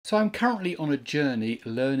So I'm currently on a journey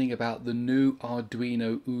learning about the new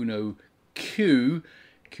Arduino Uno Q,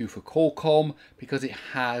 Q for Qualcomm, because it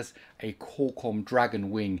has a Qualcomm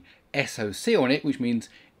Dragon Wing SoC on it, which means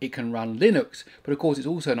it can run Linux. But of course it's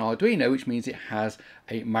also an Arduino, which means it has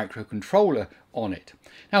a microcontroller on it.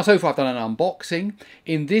 Now so far I've done an unboxing.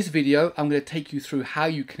 In this video I'm going to take you through how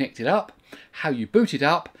you connect it up, how you boot it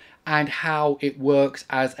up, and how it works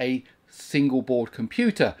as a single board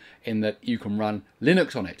computer in that you can run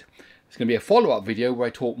Linux on it. It's going to be a follow-up video where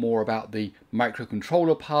I talk more about the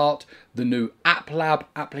microcontroller part, the new App Lab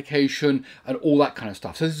application, and all that kind of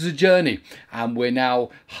stuff. So this is a journey, and we're now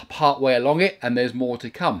part way along it, and there's more to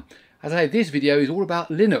come. As I say, this video is all about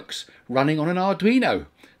Linux running on an Arduino.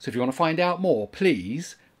 So if you want to find out more,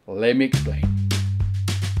 please let me explain.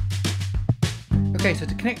 Okay, so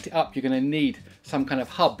to connect it up, you're going to need some kind of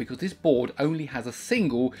hub because this board only has a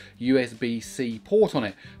single USB-C port on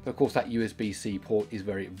it. But of course, that USB-C port is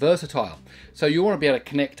very versatile. So you want to be able to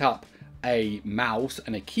connect up a mouse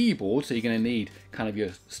and a keyboard. So you're going to need kind of your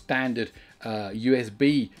standard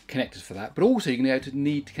USB connectors for that. But also you're going to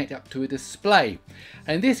need to connect up to a display.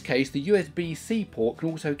 And in this case, the USB-C port can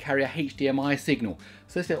also carry a HDMI signal.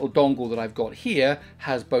 So this little dongle that I've got here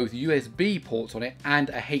has both USB ports on it and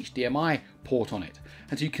a HDMI port on it.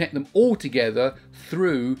 And so you connect them all together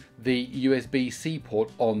through the USB-C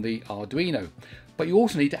port on the Arduino. But you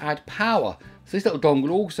also need to add power. So this little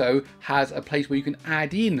dongle also has a place where you can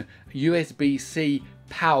add in USB-C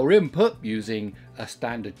power input using a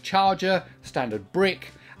standard charger, standard brick,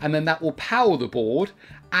 and then that will power the board,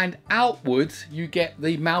 and outwards you get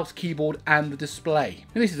the mouse, keyboard and the display.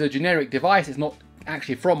 Now, this is a generic device, it's not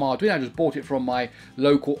actually from Arduino. I just bought it from my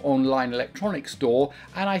local online electronics store,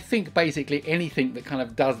 and I think basically anything that kind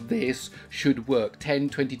of does this should work.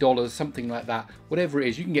 $10, $20, something like that, whatever it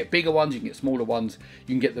is. You can get bigger ones, you can get smaller ones,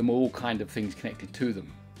 you can get them all kind of things connected to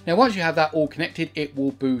them. Now once you have that all connected, it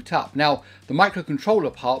will boot up. Now the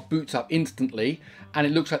microcontroller part boots up instantly, and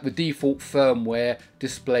it looks like the default firmware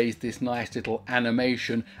displays this nice little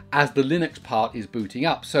animation as the Linux part is booting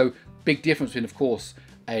up. So big difference between, of course,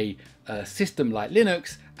 a system like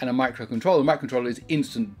Linux and a microcontroller. The microcontroller is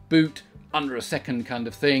instant boot, under a second kind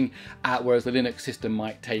of thing, whereas the Linux system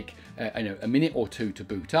might take a minute or two to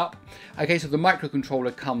boot up. Okay, so the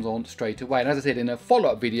microcontroller comes on straight away. And as I said, in a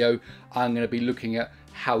follow-up video, I'm going to be looking at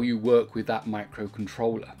how you work with that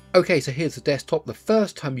microcontroller. Okay, so here's the desktop. The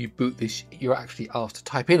first time you boot this, you're actually asked to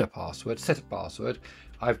type in a password, set a password.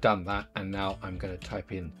 I've done that, and now I'm going to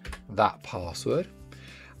type in that password.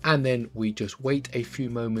 And then we just wait a few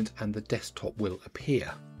moments and the desktop will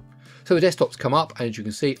appear. So the desktop's come up, and as you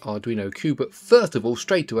can see, Arduino Q, but first of all,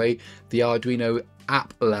 straight away, the Arduino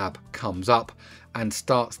App Lab comes up and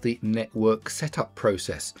starts the network setup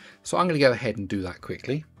process. So I'm going to go ahead and do that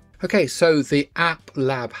quickly. Okay, so the App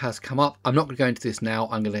Lab has come up. I'm not going to go into this now.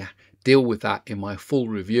 I'm going to deal with that in my full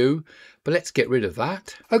review, but let's get rid of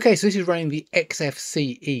that. Okay, so this is running the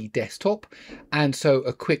XFCE desktop, and so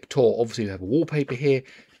a quick tour. Obviously we have a wallpaper here.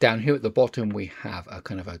 Down here at the bottom we have a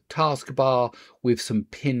kind of a taskbar with some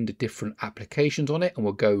pinned different applications on it, and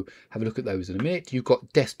we'll go have a look at those in a minute. You've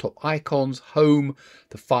got desktop icons, home,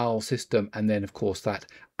 the file system, and then of course that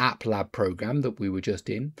App Lab program that we were just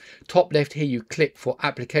in. Top left here you click for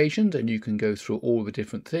applications, and you can go through all the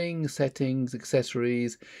different things, settings,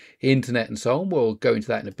 accessories, internet and so on. We'll go into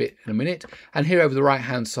that in a minute. And here over the right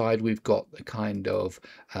hand side we've got a kind of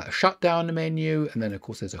shutdown menu, and then of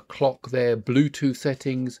course there's a clock there, Bluetooth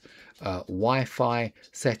settings, Wi-Fi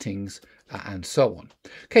settings, and so on.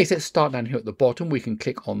 Okay, so let's start down here at the bottom. We can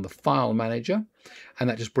click on the file manager, and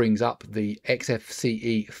that just brings up the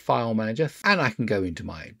XFCE file manager, and I can go into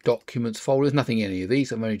my documents folders. Nothing in any of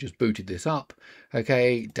these, I've only just booted this up.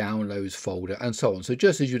 Okay, downloads folder and so on. So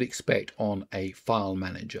just as you'd expect on a file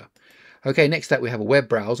manager. Okay, next up we have a web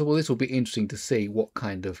browser. Well, this will be interesting to see what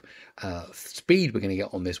kind of speed we're going to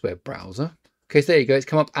get on this web browser. Okay, so there you go, it's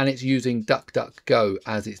come up and it's using DuckDuckGo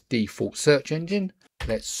as its default search engine.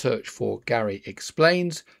 Let's search for Gary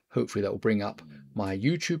Explains. Hopefully that will bring up my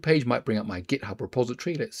YouTube page, might bring up my GitHub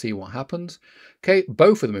repository. Let's see what happens. Okay,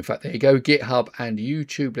 both of them, in fact, there you go, GitHub and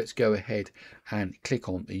YouTube. Let's go ahead and click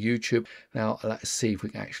on the YouTube. Now let's see if we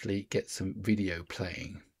can actually get some video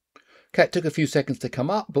playing. Okay, it took a few seconds to come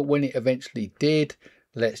up, but when it eventually did,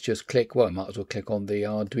 let's just click, well, I might as well click on the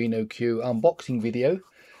Arduino Q unboxing video.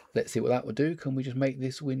 Let's see what that will do. Can we just make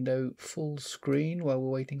this window full screen while we're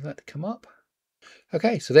waiting for that to come up?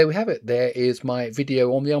 Okay, so there we have it. There is my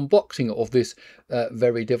video on the unboxing of this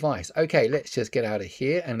very device. Okay, let's just get out of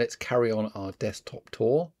here and let's carry on our desktop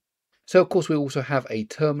tour. So of course we also have a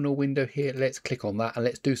terminal window here. Let's click on that and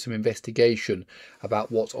let's do some investigation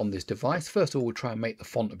about what's on this device. First of all, we'll try and make the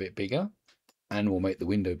font a bit bigger, and we'll make the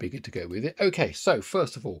window bigger to go with it. Okay, so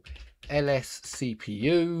first of all, LS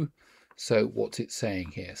CPU. So what's it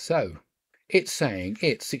saying here? So it's saying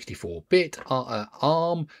it's 64-bit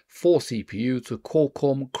ARM, 4 CPUs, a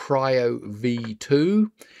Qualcomm Cryo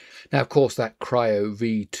V2. Now, of course, that Cryo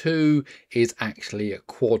V2 is actually a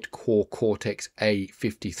quad-core Cortex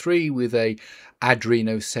A53 with a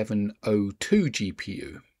Arduino 702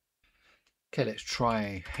 GPU. Okay, let's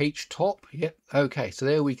try H-top. Yep. Okay, so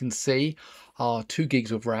there we can see our 2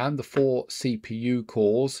 gigs of RAM, the 4 CPU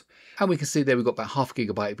cores, and we can see there we've got about half a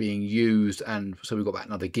gigabyte being used, and so we've got about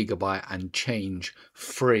another gigabyte and change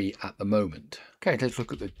free at the moment. Okay, let's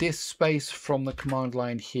look at the disk space from the command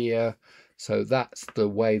line here. So that's the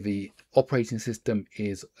way the operating system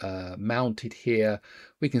is mounted here.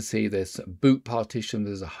 We can see there's a boot partition,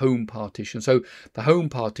 there's a home partition. So the home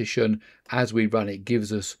partition, as we run it,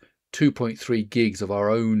 gives us 2.3 gigs of our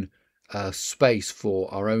own space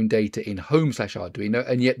for our own data in home/Arduino,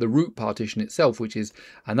 and yet the root partition itself, which is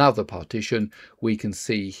another partition, we can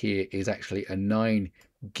see here is actually a 9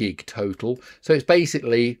 gig total. So it's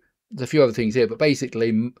basically, there's a few other things here, but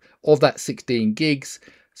basically of that 16 gigs,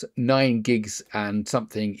 9 gigs and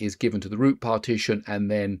something is given to the root partition, and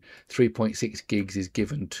then 3.6 gigs is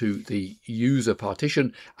given to the user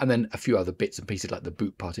partition, and then a few other bits and pieces like the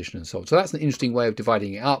boot partition and so on. So that's an interesting way of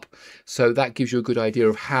dividing it up. So that gives you a good idea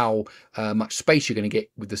of how much space you're going to get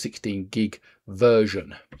with the 16 gig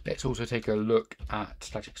version. Let's also take a look at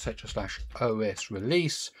 /etc/OS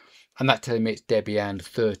release. And that's telling me it's Debian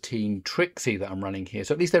 13 Trixie that I'm running here.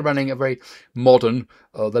 So at least they're running a very modern,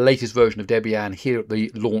 the latest version of Debian here at the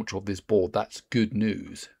launch of this board. That's good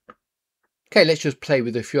news. Okay, let's just play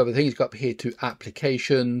with a few other things. Go up here to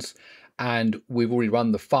applications, and we've already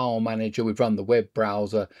run the file manager. We've run the web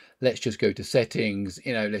browser. Let's just go to settings.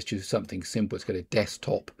 Let's do something simple. Let's go to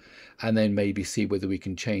desktop, and then maybe see whether we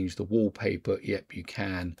can change the wallpaper. Yep, you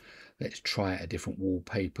can. Let's try a different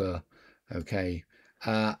wallpaper. Okay.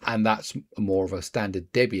 And that's more of a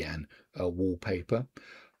standard Debian wallpaper.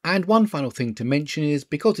 And one final thing to mention is,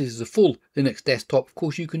 because this is a full Linux desktop, of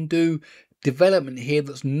course you can do development here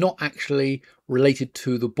that's not actually related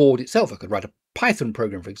to the board itself. I could write a Python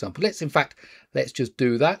program, for example. Let's just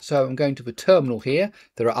do that. So I'm going to the terminal here.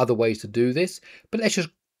 There are other ways to do this, but let's just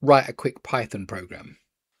write a quick Python program.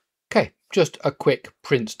 Okay, just a quick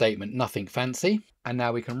print statement, nothing fancy. And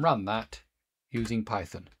now we can run that using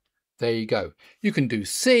Python. There you go. You can do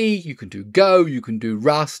C, you can do Go, you can do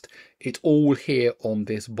Rust. It's all here on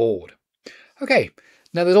this board. Okay,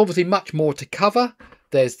 now there's obviously much more to cover.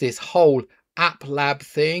 There's this whole app lab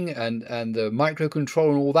thing and the microcontroller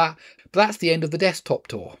and all that. But that's the end of the desktop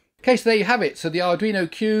tour. Okay, so there you have it. So the Arduino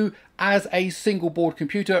Q as a single board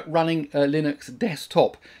computer running a Linux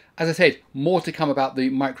desktop. As I said, more to come about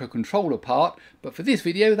the microcontroller part, but for this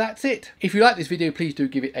video, that's it. If you like this video, please do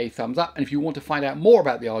give it a thumbs up. And if you want to find out more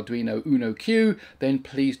about the Arduino Uno Q, then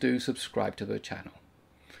please do subscribe to the channel.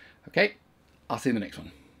 Okay, I'll see you in the next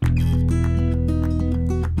one.